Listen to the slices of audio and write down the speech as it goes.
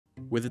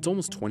With its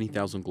almost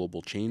 20,000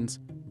 global chains,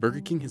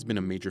 Burger King has been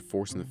a major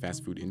force in the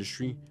fast food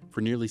industry for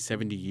nearly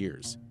 70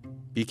 years.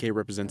 BK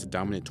represents a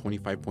dominant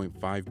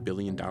 $25.5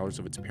 billion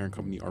of its parent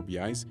company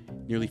RBI's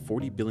nearly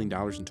 $40 billion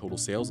in total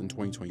sales in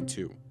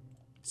 2022.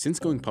 Since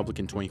going public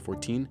in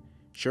 2014,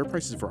 share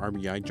prices for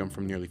RBI jumped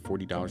from nearly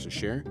 $40 a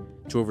share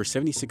to over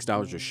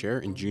 $76 a share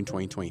in June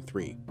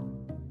 2023.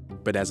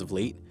 But as of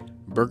late,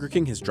 Burger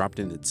King has dropped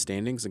in its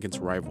standings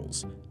against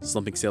rivals.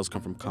 Slumping sales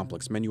come from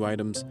complex menu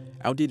items,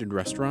 outdated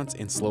restaurants,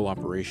 and slow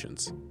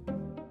operations.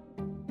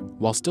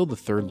 While still the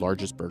third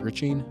largest burger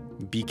chain,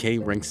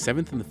 BK ranks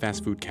 7th in the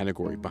fast food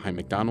category behind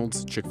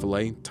McDonald's,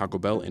 Chick-fil-A, Taco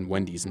Bell, and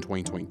Wendy's in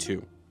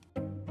 2022.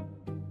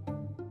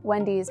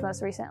 Wendy's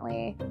most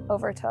recently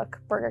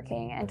overtook Burger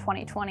King in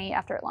 2020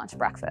 after it launched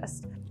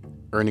breakfast.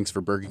 Earnings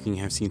for Burger King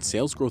have seen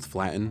sales growth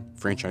flatten,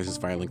 franchises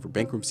filing for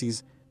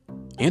bankruptcies,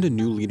 and a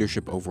new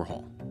leadership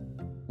overhaul.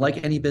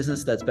 Like any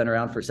business that's been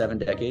around for 7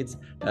 decades,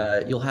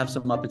 you'll have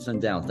some ups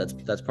and downs.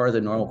 That's part of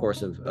the normal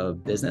course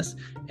of business.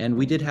 And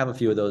we did have a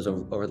few of those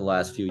over the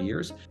last few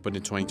years. But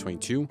in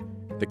 2022,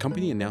 the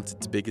company announced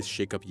its biggest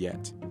shakeup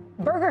yet.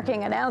 Burger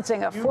King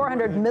announcing a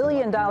 $400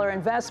 million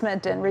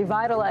investment in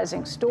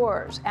revitalizing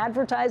stores,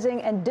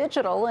 advertising, and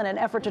digital in an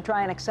effort to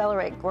try and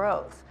accelerate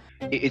growth.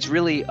 It's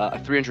really a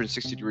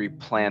 360-degree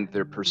plan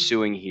they're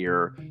pursuing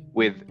here,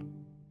 with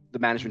the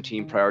management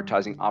team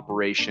prioritizing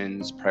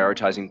operations,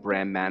 prioritizing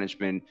brand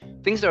management,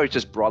 things that are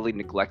just broadly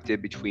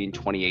neglected between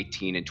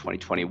 2018 and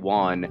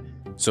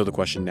 2021. So the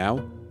question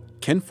now,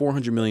 can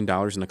 $400 million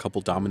and a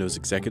couple Domino's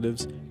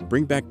executives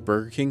bring back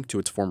Burger King to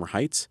its former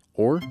heights,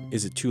 or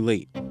is it too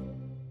late?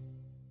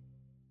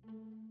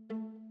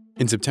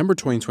 In September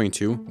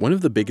 2022, one of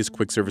the biggest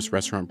quick-service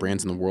restaurant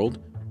brands in the world,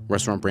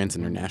 Restaurant Brands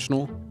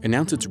International,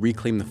 announced its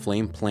Reclaim the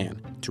Flame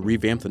plan to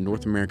revamp the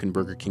North American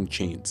Burger King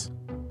chains.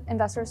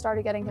 Investors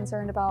started getting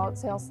concerned about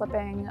sales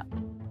slipping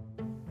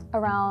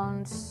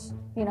around,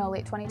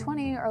 late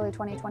 2020, early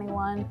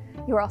 2021.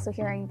 You were also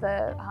hearing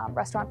the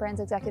Restaurant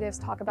Brands executives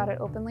talk about it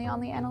openly on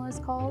the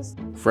analyst calls.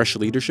 Fresh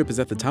leadership is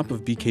at the top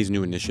of BK's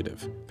new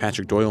initiative.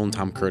 Patrick Doyle and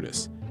Tom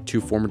Curtis, two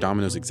former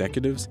Domino's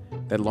executives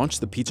that launched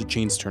the pizza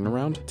chain's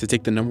turnaround to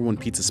take the #1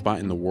 pizza spot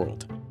in the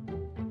world.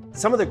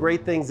 Some of the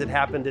great things that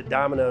happened at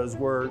Domino's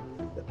were,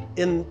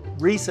 in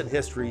recent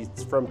history,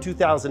 from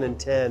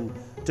 2010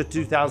 to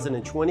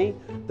 2020,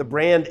 the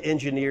brand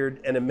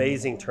engineered an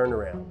amazing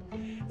turnaround.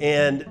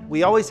 And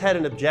we always had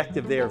an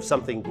objective there of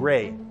something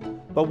great.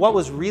 But what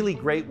was really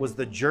great was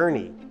the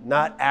journey,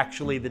 not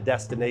actually the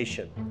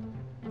destination.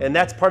 And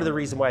that's part of the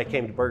reason why I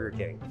came to Burger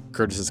King.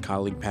 Curtis's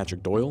colleague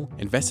Patrick Doyle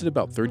invested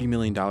about $30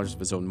 million of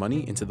his own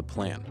money into the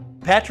plan.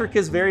 Patrick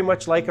is very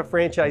much like a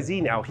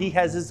franchisee now. He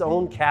has his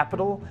own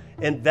capital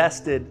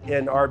invested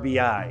in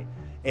RBI.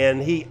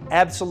 And he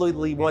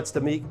absolutely wants to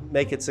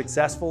make it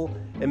successful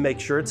and make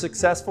sure it's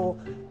successful,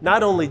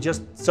 not only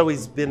just so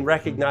he's been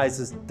recognized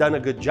as done a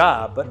good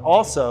job, but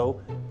also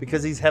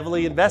because he's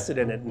heavily invested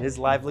in it and his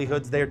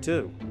livelihood's there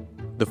too.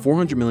 The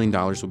 $400 million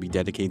will be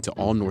dedicated to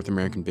all North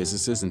American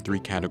businesses in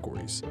 3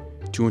 categories: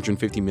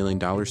 $250 million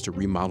to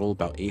remodel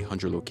about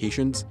 800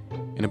 locations,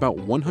 and about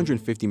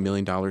 $150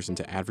 million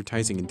into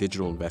advertising and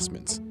digital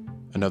investments.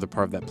 Another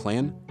part of that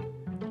plan?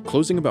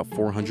 Closing about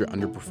 400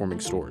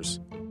 underperforming stores.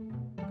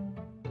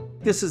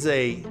 This is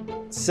a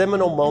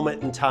seminal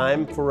moment in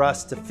time for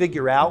us to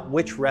figure out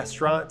which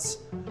restaurants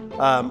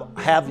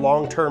have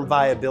long-term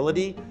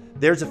viability.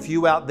 There's a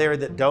few out there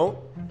that don't,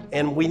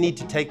 and we need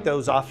to take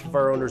those off of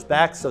our owners'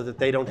 backs so that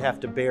they don't have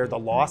to bear the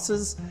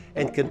losses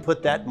and can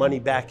put that money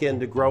back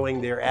into growing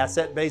their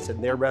asset base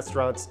and their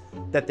restaurants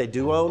that they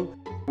do own.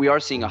 We are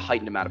seeing a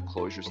heightened amount of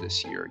closures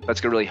this year.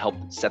 That's going to really help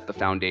set the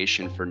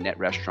foundation for net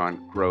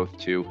restaurant growth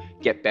to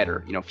get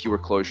better. Fewer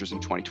closures in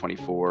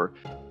 2024.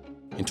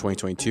 In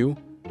 2022,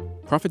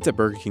 profits at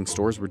Burger King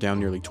stores were down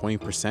nearly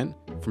 20%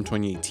 from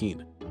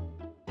 2018.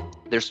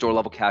 Their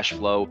store-level cash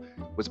flow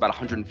was about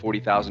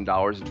 $140,000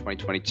 in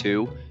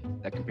 2022.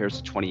 That compares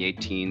to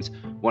 2018's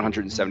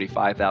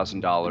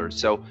 $175,000.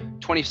 So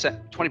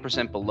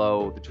 20%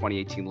 below the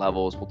 2018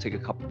 levels.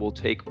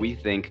 We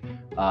think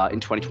in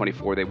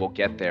 2024 they will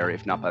get there,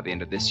 if not by the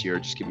end of this year,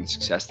 just given the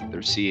success that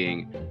they're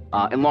seeing.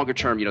 And longer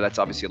term, that's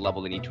obviously a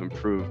level they need to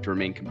improve to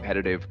remain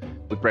competitive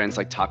with brands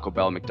like Taco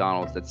Bell and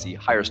McDonald's that see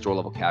higher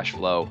store-level cash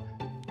flow.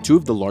 2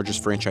 of the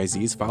largest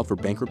franchisees filed for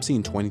bankruptcy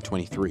in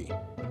 2023.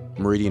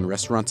 Meridian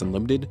Restaurants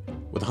Unlimited,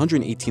 with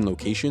 118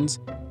 locations,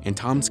 and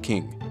Tom's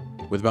King,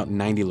 with about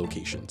 90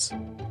 locations.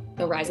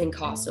 The rising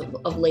costs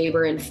of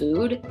labor and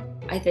food,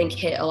 I think,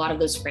 hit a lot of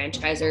those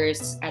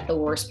franchisors at the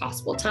worst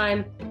possible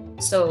time.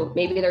 So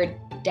maybe they're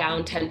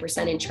down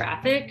 10% in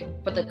traffic,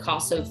 but the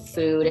cost of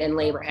food and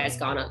labor has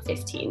gone up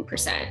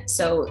 15%.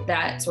 So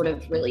that sort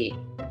of really,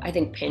 I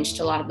think, pinched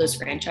a lot of those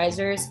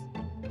franchisors.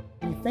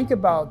 When you think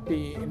about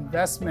the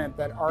investment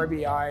that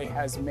RBI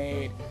has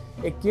made,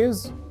 it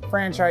gives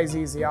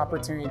franchisees the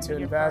opportunity to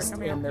invest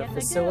in their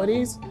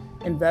facilities,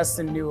 invest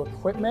in new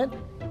equipment,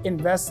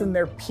 invest in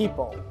their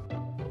people.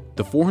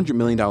 The $400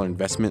 million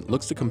investment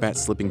looks to combat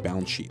slipping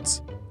balance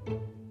sheets.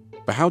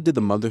 But how did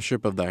the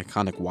mothership of the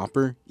iconic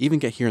Whopper even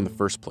get here in the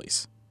first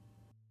place?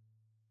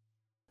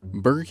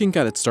 Burger King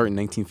got its start in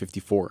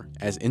 1954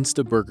 as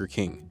Insta Burger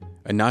King,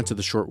 a nod to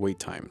the short wait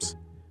times.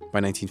 By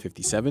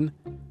 1957,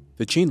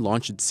 the chain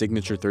launched its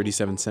signature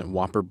 37-cent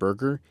Whopper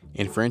burger,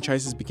 and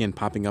franchises began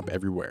popping up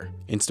everywhere.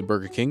 Insta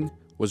Burger King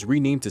was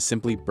renamed to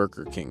simply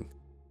Burger King.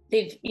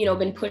 They've,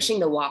 been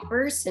pushing the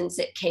Whopper since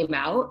it came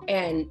out,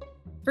 and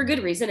for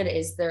good reason. It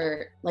is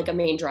their a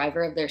main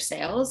driver of their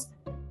sales.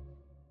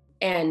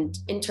 And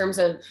in terms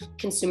of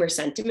consumer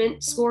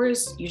sentiment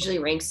scores, usually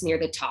ranks near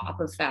the top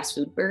of fast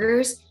food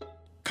burgers.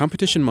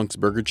 Competition amongst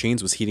burger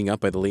chains was heating up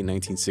by the late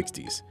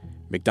 1960s.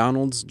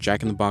 McDonald's,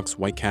 Jack in the Box,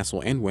 White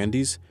Castle, and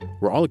Wendy's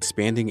were all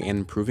expanding and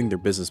improving their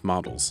business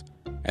models.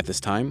 At this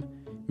time,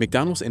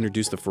 McDonald's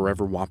introduced the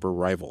forever Whopper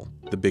rival,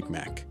 the Big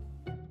Mac.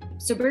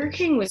 So Burger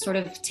King was sort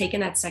of taking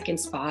that second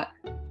spot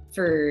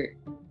for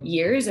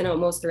years and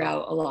almost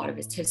throughout a lot of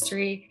its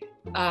history,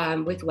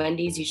 with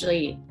Wendy's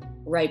usually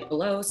right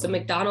below. So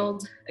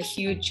McDonald's, a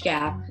huge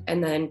gap,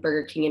 and then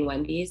Burger King and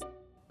Wendy's.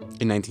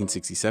 In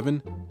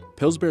 1967,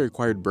 Pillsbury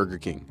acquired Burger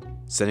King,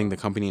 setting the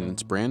company and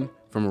its brand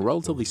from a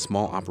relatively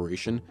small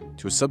operation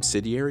to a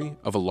subsidiary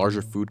of a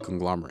larger food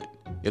conglomerate.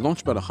 It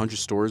launched about 100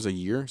 stores a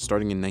year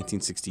starting in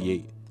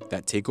 1968.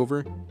 That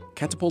takeover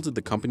catapulted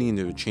the company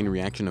into a chain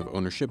reaction of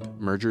ownership,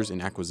 mergers,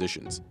 and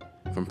acquisitions,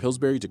 from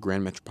Pillsbury to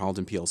Grand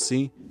Metropolitan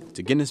plc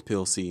to Guinness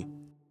plc,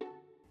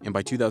 and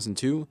by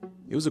 2002,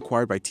 it was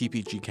acquired by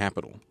TPG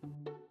Capital.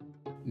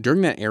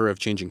 During that era of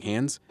changing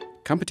hands,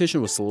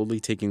 competition was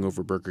slowly taking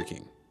over Burger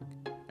King.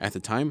 At the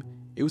time,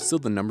 it was still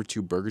the number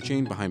 2 burger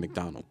chain behind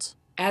McDonald's.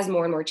 As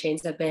more and more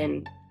chains have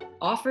been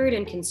offered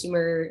and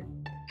consumer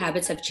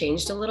habits have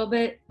changed a little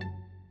bit,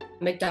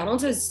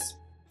 McDonald's has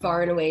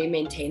far and away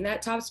maintained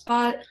that top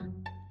spot,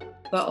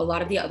 but a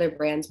lot of the other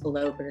brands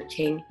below Burger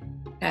King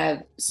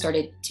have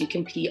started to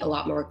compete a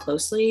lot more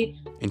closely.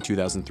 In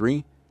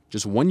 2003,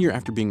 just 1 year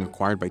after being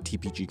acquired by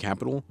TPG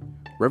Capital,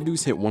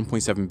 revenues hit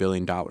 $1.7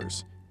 billion,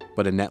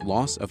 but a net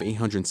loss of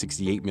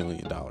 $868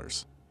 million.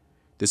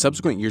 The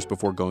subsequent years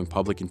before going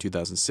public in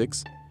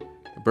 2006,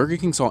 Burger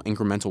King saw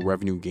incremental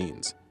revenue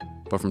gains,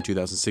 but from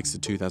 2006 to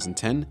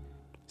 2010,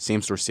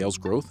 same-store sales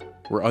growth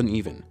were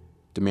uneven.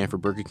 Demand for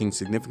Burger King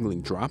significantly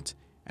dropped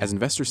as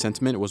investor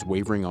sentiment was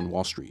wavering on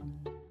Wall Street.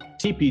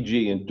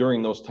 TPG, and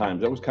during those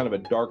times, that was kind of a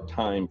dark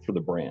time for the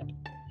brand.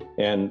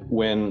 And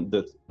when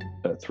the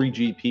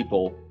 3G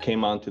people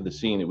came onto the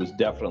scene, it was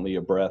definitely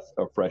a breath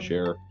of fresh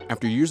air.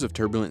 After years of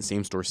turbulent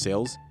same-store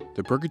sales,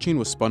 the Burger chain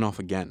was spun off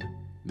again.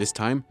 This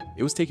time,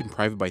 it was taken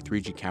private by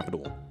 3G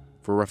Capital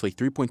for roughly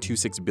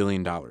 $3.26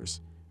 billion,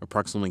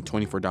 approximately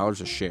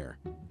 $24 a share.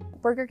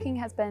 Burger King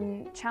has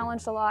been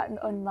challenged a lot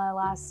in the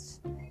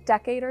last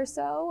decade or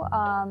so.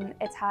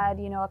 It's had,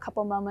 a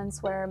couple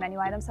moments where menu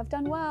items have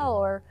done well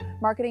or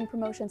marketing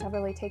promotions have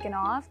really taken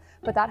off,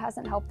 but that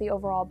hasn't helped the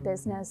overall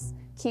business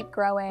keep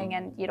growing.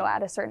 And,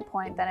 at a certain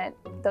point, then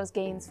those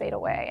gains fade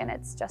away and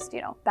it's just,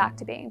 back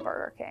to being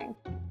Burger King.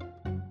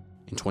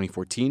 In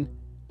 2014,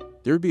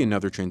 there would be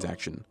another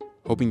transaction,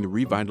 hoping to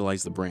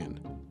revitalize the brand.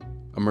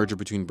 A merger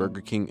between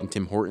Burger King and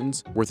Tim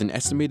Hortons worth an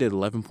estimated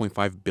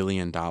 $11.5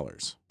 billion.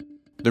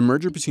 The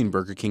merger between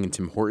Burger King and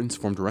Tim Hortons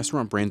formed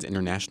Restaurant Brands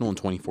International in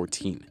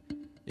 2014.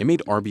 It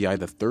made RBI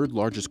the third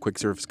largest quick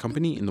service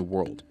company in the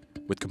world,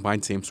 with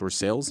combined same-store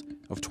sales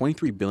of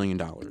 $23 billion.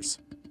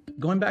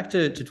 Going back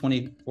to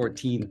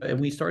 2014, and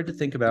we started to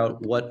think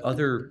about what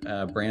other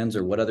brands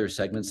or what other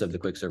segments of the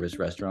quick service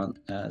restaurant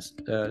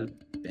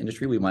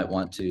industry we might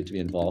want to be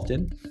involved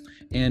in.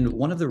 And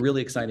one of the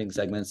really exciting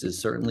segments is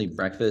certainly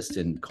breakfast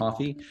and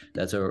coffee.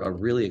 That's a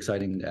really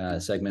exciting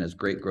segment, has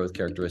great growth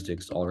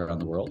characteristics all around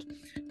the world.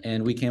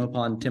 And we came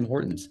upon Tim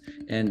Hortons.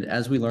 And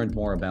as we learned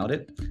more about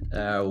it,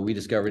 we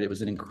discovered it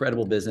was an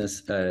incredible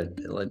business,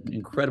 an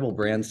incredible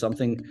brand,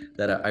 something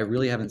that I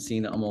really haven't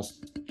seen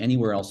almost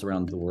anywhere else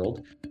around the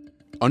world.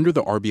 Under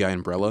the RBI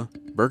umbrella,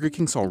 Burger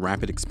King saw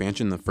rapid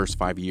expansion in the first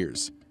 5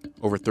 years.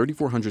 Over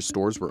 3,400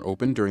 stores were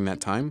opened during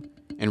that time,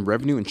 and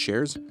revenue and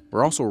shares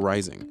were also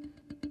rising.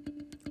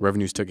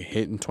 Revenues took a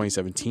hit in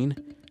 2017,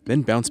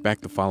 then bounced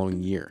back the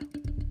following year.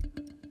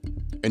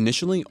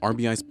 Initially,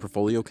 RBI's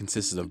portfolio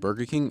consisted of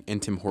Burger King and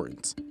Tim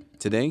Hortons.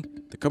 Today,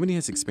 the company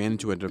has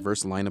expanded to a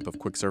diverse lineup of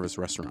quick service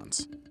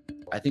restaurants.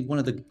 I think one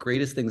of the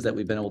greatest things that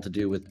we've been able to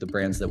do with the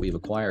brands that we've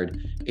acquired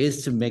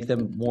is to make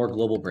them more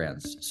global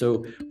brands.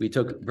 So we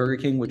took Burger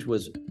King, which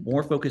was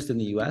more focused in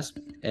the US,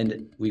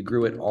 and we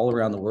grew it all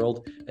around the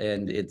world.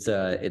 And it's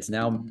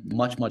now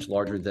much, much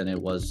larger than it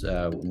was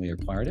when we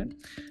acquired it.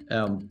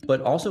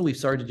 But also we've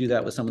started to do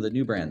that with some of the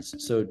new brands.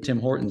 So Tim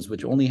Hortons,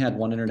 which only had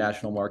one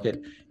international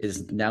market,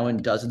 is now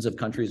in dozens of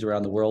countries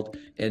around the world.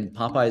 And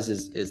Popeyes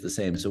is the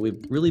same. So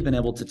we've really been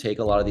able to take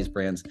a lot of these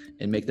brands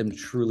and make them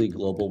truly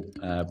global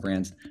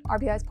brands.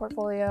 RBI's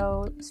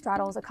portfolio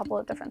straddles a couple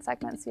of different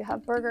segments. You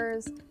have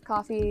burgers,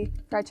 coffee,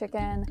 fried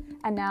chicken,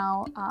 and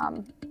now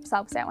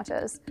sub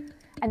sandwiches.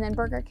 And then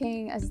Burger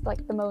King is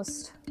like the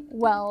most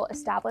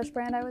well-established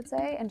brand, I would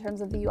say, in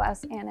terms of the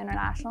US and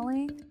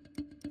internationally.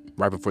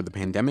 Right before the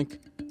pandemic,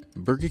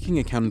 Burger King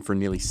accounted for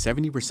nearly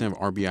 70% of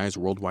RBI's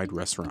worldwide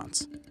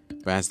restaurants.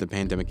 But as the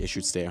pandemic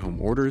issued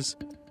stay-at-home orders,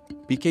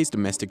 BK's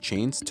domestic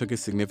chains took a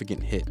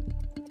significant hit.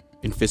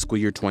 In fiscal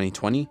year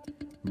 2020,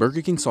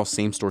 Burger King saw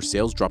same-store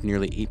sales drop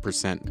nearly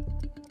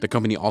 8%. The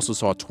company also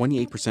saw a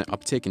 28%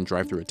 uptick in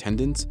drive-thru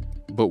attendance,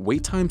 but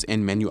wait times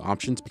and menu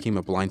options became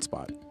a blind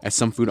spot, as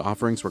some food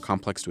offerings were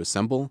complex to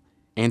assemble,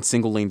 and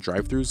single-lane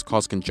drive-thrus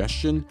caused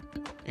congestion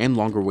and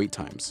longer wait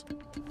times.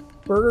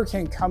 Burger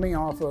King, coming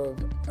off of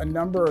a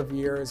number of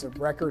years of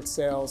record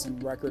sales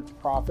and record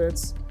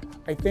profits,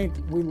 I think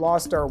we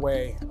lost our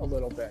way a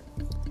little bit.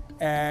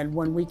 And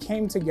when we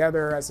came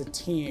together as a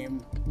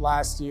team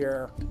last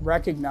year,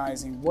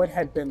 recognizing what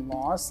had been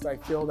lost, I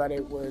feel that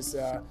it was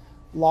a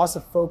loss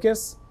of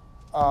focus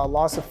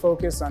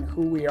on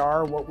who we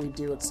are, what we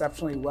do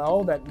exceptionally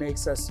well that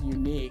makes us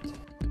unique.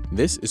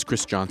 This is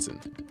Chris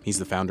Johnson. He's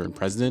the founder and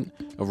president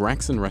of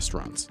Raxon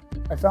Restaurants.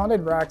 I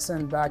founded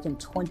Raxon back in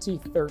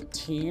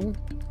 2013.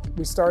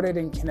 We started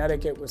in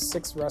Connecticut with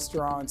 6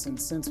 restaurants, and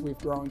since we've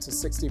grown to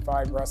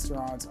 65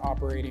 restaurants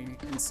operating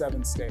in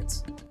 7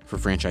 states. For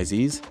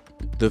franchisees,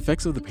 the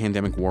effects of the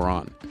pandemic wore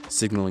on,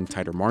 signaling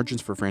tighter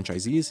margins for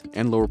franchisees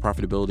and lower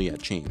profitability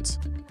at chains.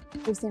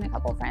 We've seen a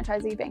couple of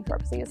franchisee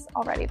bankruptcies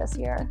already this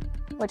year,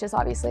 which is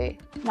obviously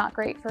not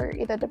great for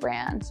either the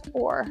brand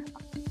or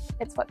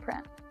its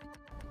footprint.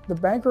 The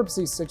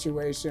bankruptcy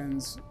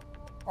situations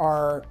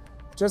are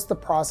just the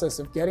process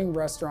of getting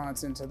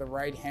restaurants into the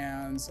right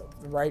hands of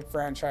the right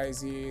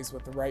franchisees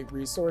with the right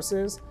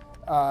resources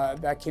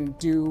that can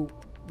do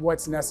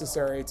what's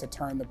necessary to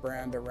turn the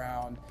brand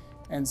around.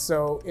 And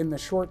so in the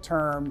short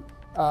term,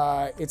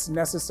 it's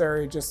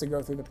necessary just to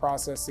go through the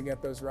process to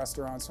get those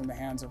restaurants from the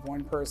hands of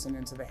one person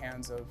into the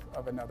hands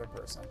of another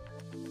person.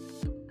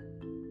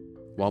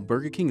 While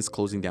Burger King is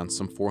closing down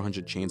some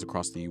 400 chains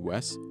across the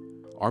US,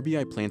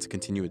 RBI plans to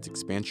continue its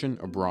expansion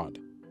abroad.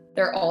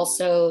 They're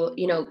also,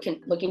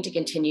 looking to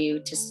continue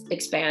to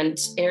expand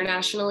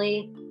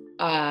internationally.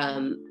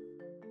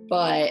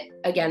 But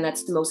again,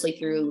 that's mostly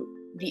through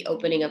the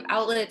opening of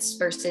outlets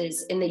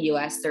versus in the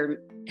US, they're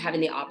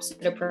having the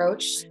opposite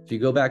approach. If you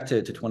go back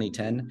to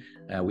 2010,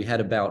 we had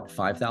about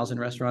 5,000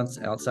 restaurants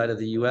outside of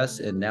the US,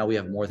 and now we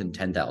have more than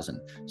 10,000.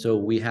 So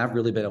we have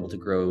really been able to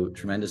grow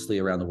tremendously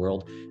around the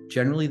world.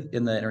 Generally,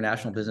 in the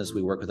international business,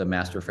 we work with a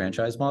master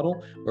franchise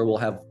model where we'll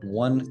have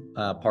one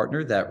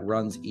partner that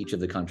runs each of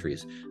the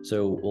countries.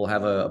 So we'll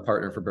have a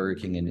partner for Burger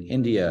King in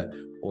India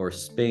or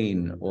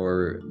Spain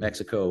or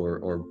Mexico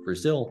or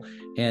Brazil.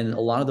 And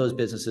a lot of those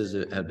businesses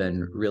have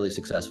been really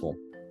successful.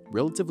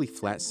 Relatively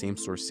flat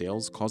same-store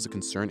sales cause a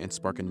concern and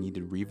spark a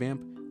needed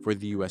revamp for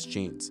the U.S.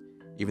 chains,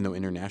 even though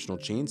international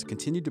chains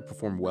continue to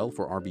perform well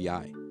for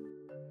RBI.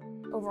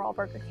 Overall,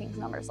 Burger King's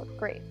numbers look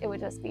great. It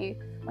would just be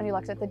when you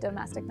looked at the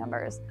domestic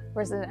numbers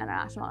versus the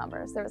international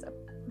numbers, there was a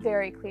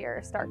very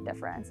clear, stark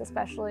difference,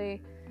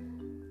 especially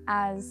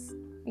as,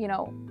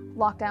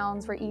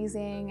 lockdowns were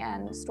easing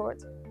and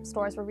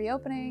stores were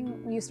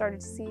reopening. You started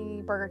to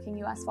see Burger King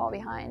US fall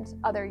behind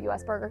other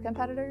US burger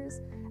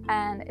competitors,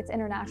 and its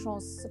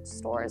international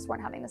stores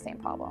weren't having the same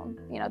problem.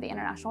 The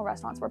international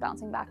restaurants were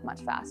bouncing back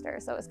much faster.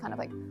 So it was kind of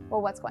like,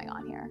 well, what's going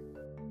on here?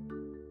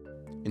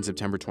 In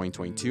September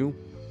 2022,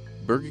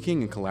 Burger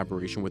King, in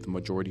collaboration with the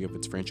majority of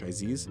its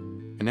franchisees,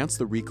 announced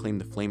the Reclaim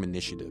the Flame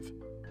initiative.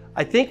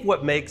 I think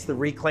what makes the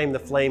Reclaim the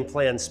Flame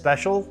plan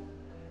special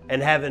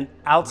and have an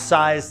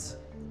outsized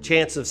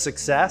chance of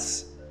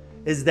success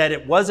is that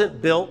it wasn't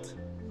built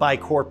by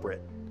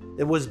corporate.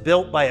 It was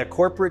built by a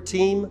corporate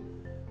team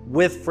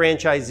with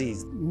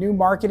franchisees. New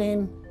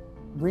marketing,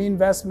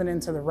 reinvestment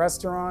into the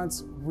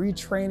restaurants,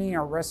 retraining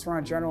our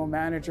restaurant general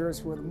managers,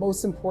 who are the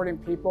most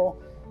important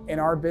people in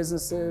our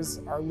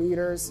businesses, our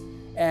leaders.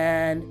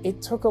 And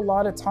it took a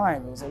lot of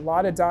time. It was a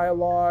lot of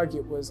dialogue.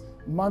 It was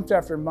month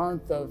after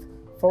month of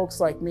folks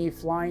like me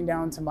flying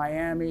down to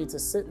Miami to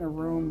sit in a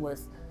room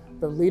with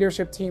the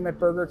leadership team at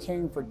Burger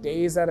King for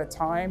days at a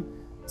time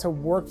to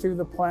work through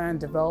the plan,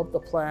 develop the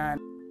plan.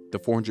 The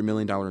 $400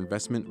 million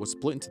investment was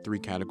split into 3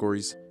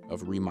 categories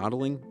of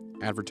remodeling,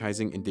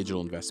 advertising, and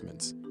digital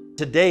investments.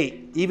 To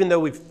date, even though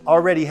we've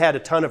already had a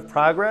ton of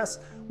progress,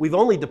 we've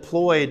only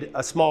deployed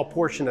a small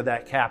portion of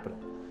that capital.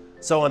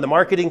 So on the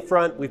marketing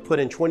front, we've put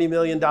in $20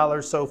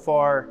 million so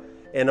far,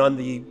 and on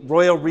the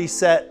Royal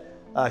Reset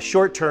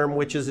short term,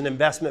 which is an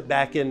investment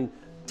back in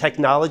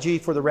technology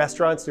for the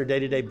restaurants, their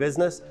day-to-day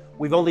business,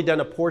 we've only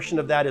done a portion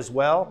of that as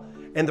well,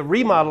 and the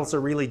remodels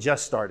are really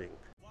just starting.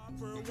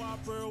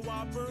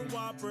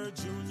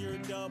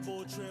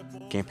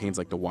 Campaigns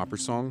like the Whopper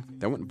song,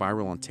 that went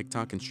viral on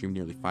TikTok and streamed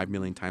nearly 5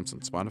 million times on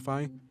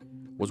Spotify,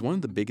 was one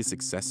of the biggest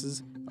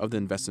successes of the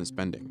investment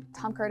spending.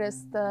 Tom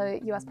Curtis, the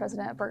US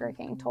president of Burger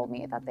King, told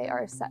me that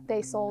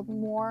they sold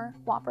more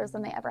Whoppers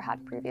than they ever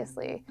had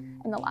previously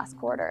in the last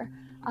quarter.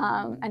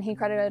 And he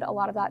credited a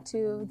lot of that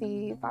to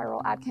the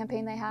viral ad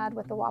campaign they had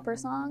with the Whopper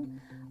song.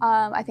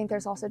 I think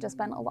there's also just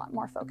been a lot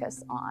more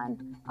focus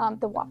on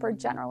the Whopper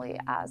generally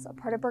as a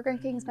part of Burger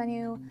King's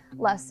menu,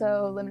 less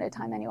so limited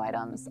time menu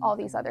items, all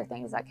these other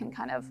things that can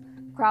kind of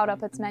crowd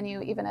up its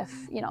menu, even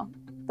if,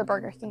 the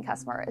Burger King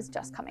customer is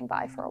just coming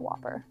by for a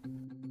Whopper.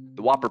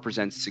 The Whopper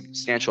presents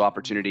substantial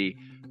opportunity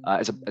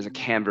as a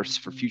canvas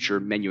for future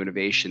menu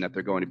innovation that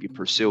they're going to be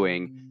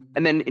pursuing.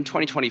 And then in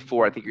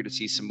 2024, I think you're going to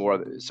see some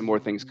more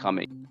things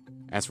coming.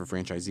 As for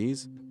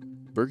franchisees,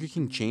 Burger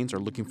King chains are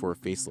looking for a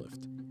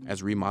facelift,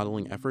 as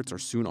remodeling efforts are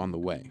soon on the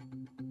way.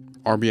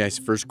 RBI's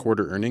first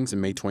quarter earnings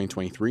in May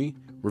 2023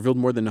 revealed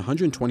more than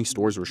 120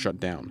 stores were shut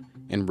down,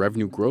 and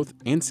revenue growth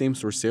and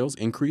same-store sales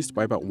increased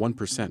by about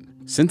 1%.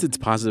 Since its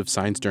positive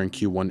signs during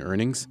Q1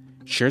 earnings,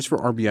 shares for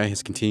RBI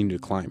has continued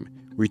to climb,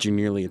 reaching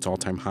nearly its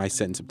all-time high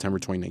set in September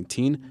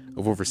 2019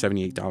 of over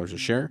 $78 a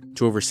share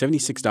to over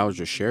 $76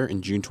 a share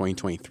in June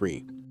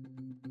 2023.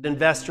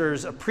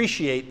 Investors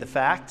appreciate the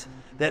fact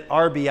that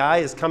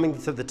RBI is coming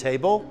to the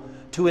table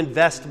to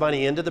invest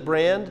money into the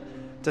brand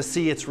to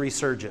see its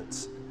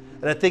resurgence.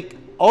 And I think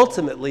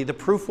ultimately the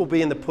proof will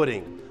be in the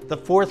pudding. The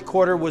fourth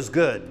quarter was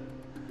good.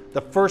 The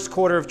first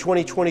quarter of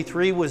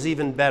 2023 was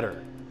even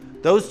better.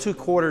 Those two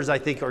quarters, I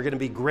think, are going to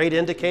be great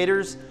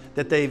indicators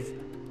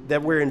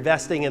that we're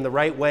investing in the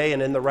right way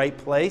and in the right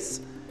place.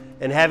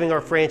 And having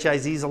our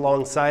franchisees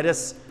alongside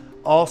us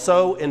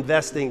also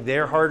investing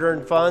their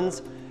hard-earned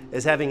funds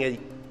is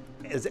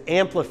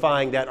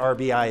amplifying that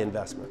RBI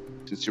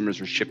investment. Consumers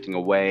are shifting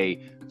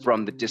away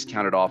from the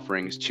discounted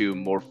offerings to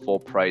more full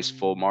price,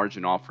 full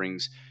margin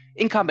offerings,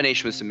 in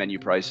combination with some menu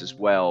price as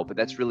well, but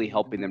that's really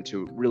helping them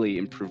to really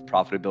improve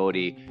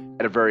profitability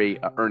at a very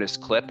earnest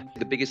clip.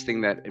 The biggest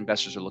thing that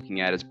investors are looking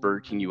at is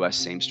Burger King US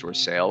same-store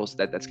sales.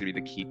 That's going to be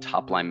the key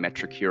top-line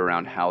metric here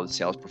around how the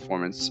sales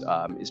performance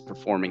is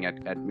performing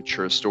at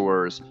mature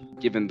stores,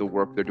 given the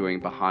work they're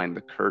doing behind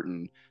the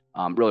curtain,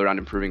 really around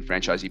improving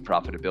franchisee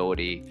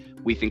profitability.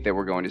 We think that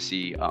we're going to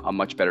see a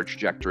much better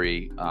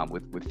trajectory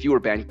with fewer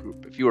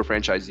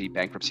franchisee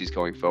bankruptcies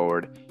going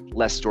forward,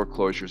 less store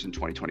closures in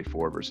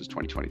 2024 versus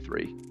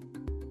 2023.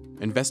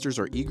 Investors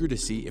are eager to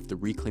see if the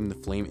Reclaim the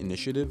Flame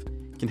initiative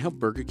can help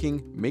Burger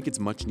King make its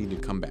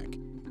much-needed comeback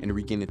and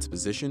regain its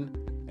position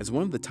as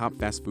one of the top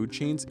fast food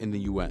chains in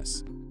the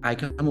U.S. I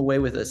come away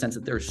with a sense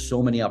that there are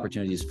so many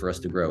opportunities for us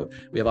to grow.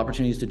 We have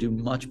opportunities to do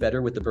much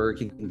better with the Burger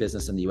King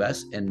business in the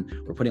US, and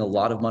we're putting a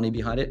lot of money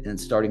behind it and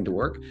it's starting to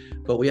work.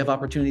 But we have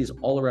opportunities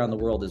all around the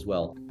world as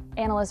well.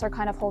 Analysts are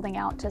kind of holding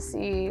out to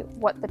see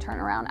what the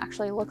turnaround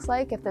actually looks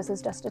like, if this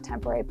is just a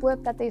temporary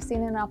blip that they've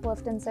seen an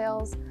uplift in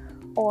sales,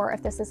 or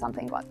if this is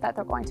something that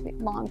they're going to be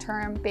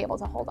long-term be able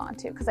to hold on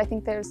to. Because I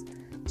think there's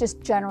just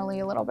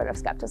generally a little bit of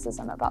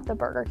skepticism about the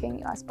Burger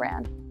King US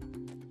brand.